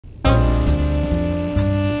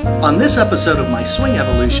On this episode of my swing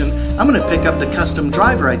evolution, I'm going to pick up the custom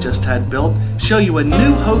driver I just had built, show you a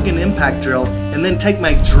new Hogan impact drill, and then take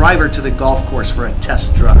my driver to the golf course for a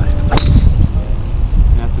test drive.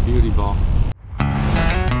 That's a beauty ball.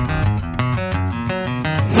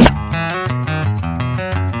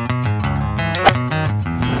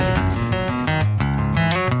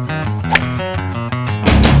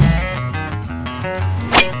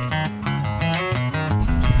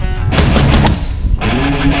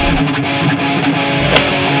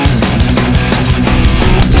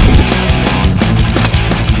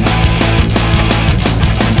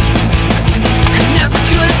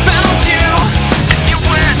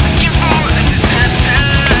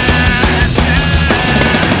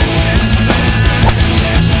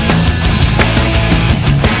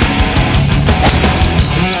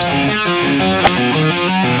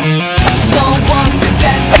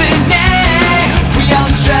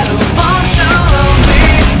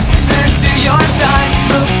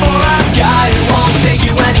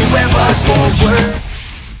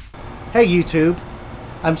 Hey YouTube,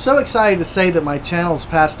 I'm so excited to say that my channel's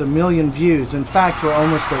passed 1 million views. In fact, we're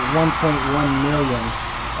almost at 1.1 million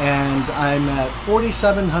and I'm at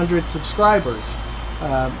 4,700 subscribers.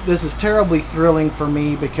 This is terribly thrilling for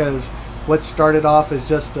me because what started off as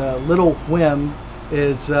just a little whim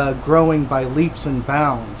is growing by leaps and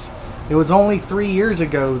bounds. It was only 3 years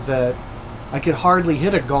ago that I could hardly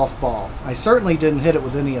hit a golf ball. I certainly didn't hit it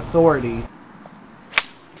with any authority.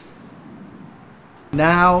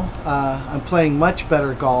 Now I'm playing much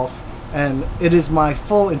better golf, and it is my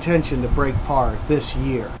full intention to break par this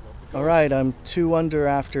year. Alright, I'm 2 under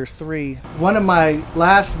after 3. One of my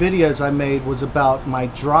last videos I made was about my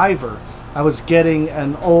driver. I was getting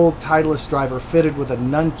an old Titleist driver fitted with a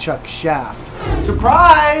nunchuck shaft.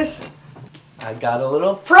 Surprise! I got a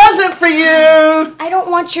little present for you! I don't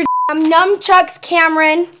want your nunchucks,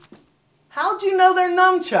 Cameron. How'd you know they're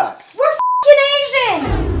nunchucks? We're f***ing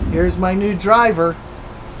Asian! Here's my new driver.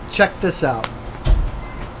 Check this out.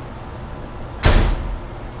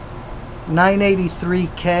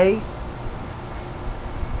 983K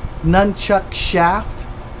nunchuck shaft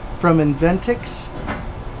from Inventix.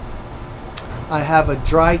 I have a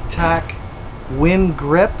dry tack wind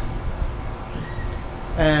grip,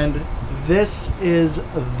 and this is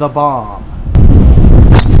the bomb.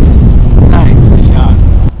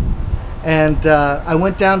 And I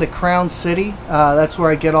went down to Crown City. That's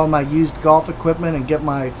where I get all my used golf equipment and get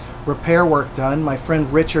my repair work done. My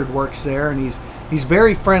friend Richard works there, and he's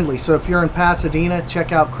very friendly. So if you're in Pasadena,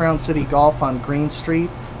 check out Crown City Golf on Green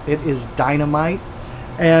Street. It is dynamite.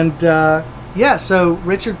 And yeah, so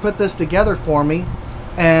Richard put this together for me,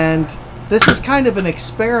 and this is kind of an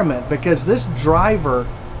experiment because this driver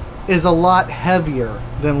is a lot heavier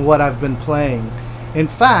than what I've been playing. In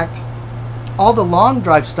fact, all the long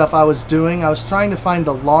drive stuff I was doing, I was trying to find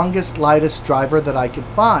the longest, lightest driver that I could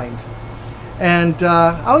find. And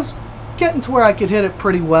I was getting to where I could hit it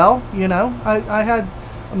pretty well, you know. I had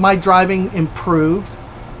my driving improved.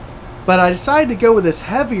 But I decided to go with this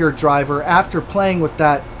heavier driver after playing with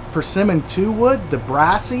that Persimmon 2 wood, the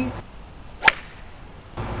brassy.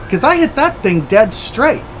 Because I hit that thing dead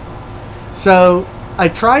straight. So I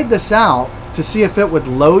tried this out to see if it would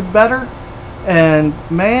load better. And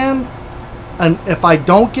man, and if I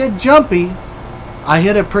don't get jumpy, I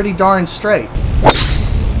hit it pretty darn straight.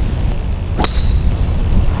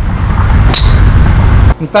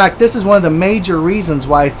 In fact, this is one of the major reasons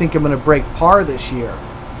why I think I'm going to break par this year.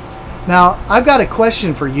 Now, I've got a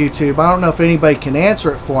question for YouTube. I don't know if anybody can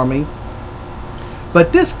answer it for me.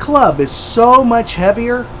 But this club is so much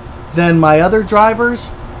heavier than my other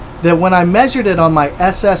drivers that when I measured it on my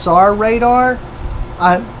SSR radar,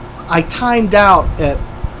 I timed out at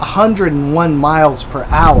 101 miles per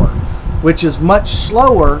hour, which is much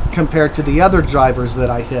slower compared to the other drivers that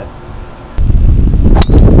I hit.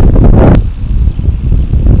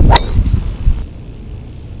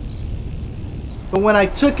 But when I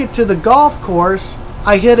took it to the golf course,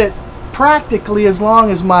 I hit it practically as long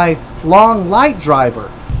as my long light driver.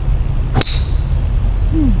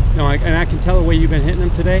 No, and I can tell the way you've been hitting them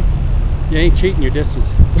today. You ain't cheating your distance.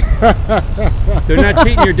 They're not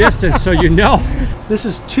cheating your distance, so you know. This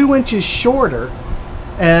is 2 inches shorter,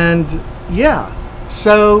 and yeah.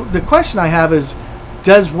 So the question I have is,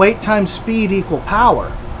 does weight times speed equal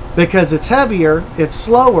power? Because it's heavier, it's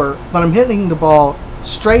slower, but I'm hitting the ball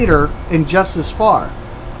straighter and just as far.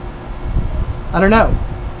 I don't know.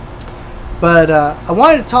 But I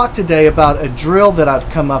wanted to talk today about a drill that I've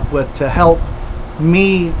come up with to help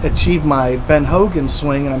me achieve my Ben Hogan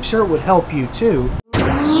swing, and I'm sure it would help you too.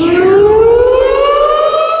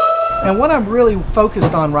 And what I'm really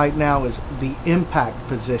focused on right now is the impact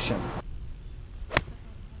position.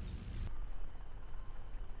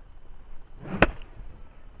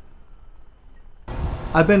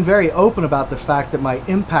 I've been very open about the fact that my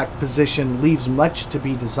impact position leaves much to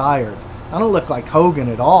be desired. I don't look like Hogan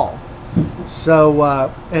at all. So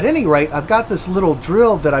at any rate, I've got this little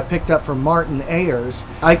drill that I picked up from Martin Ayers.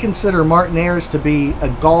 I consider Martin Ayers to be a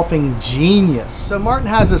golfing genius. So Martin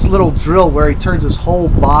has this little drill where he turns his whole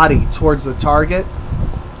body towards the target.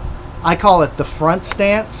 I call it the front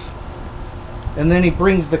stance. And then he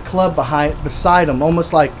brings the club beside him,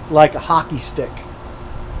 almost like a hockey stick.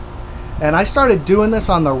 And I started doing this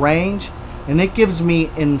on the range, and it gives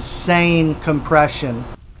me insane compression.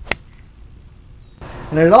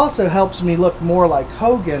 And it also helps me look more like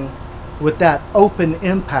Hogan with that open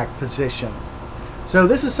impact position. So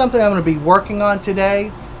this is something I'm going to be working on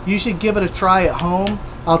today. You should give it a try at home.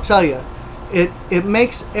 I'll tell you, it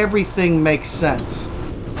makes everything make sense.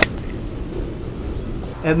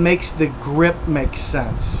 It makes the grip make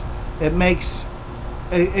sense. It's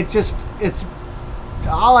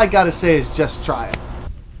all I gotta say is just try it.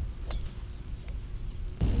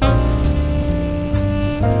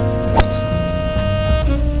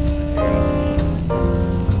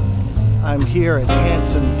 I'm here at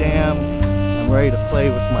Hanson Dam. I'm ready to play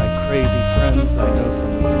with my crazy friends that I know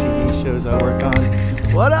from these TV shows I work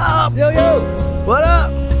on. What up? Yo, yo! What up?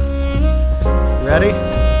 Ready?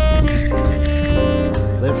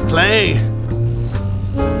 Let's play.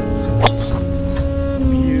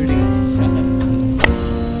 Beauty.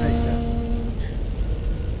 Nice shot.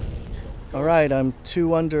 All right, I'm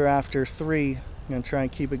 2 under after 3. I'm gonna try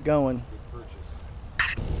and keep it going.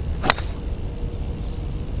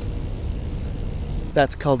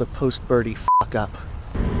 That's called a post birdie fuck up.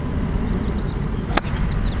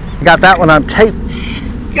 Got that one on tape.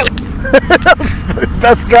 Go.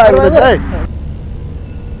 Best drive of the day.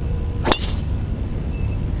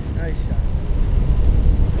 Nice shot.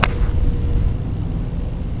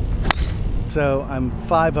 So I'm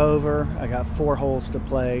 5 over. I got 4 holes to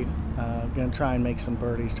play. Gonna try and make some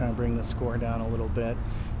birdies, trying to bring the score down a little bit.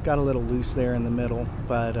 Got a little loose there in the middle,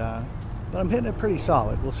 but I'm hitting it pretty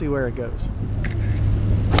solid. We'll see where it goes.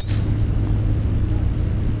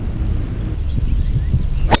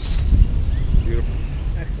 Beautiful.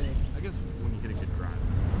 Excellent. I guess when you get a good drive.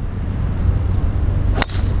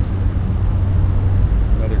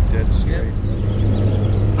 Another dead straight.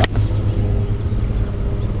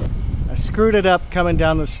 I screwed it up coming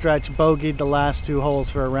down the stretch, bogeyed the last 2 holes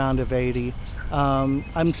for a round of 80.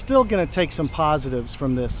 I'm still going to take some positives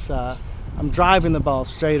from this. I'm driving the ball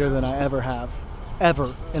straighter than I ever have,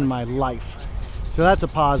 ever in my life. So that's a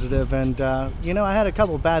positive, and you know, I had a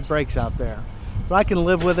couple bad breaks out there. But I can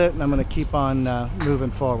live with it, and I'm going to keep on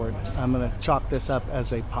moving forward. I'm going to chalk this up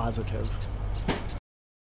as a positive.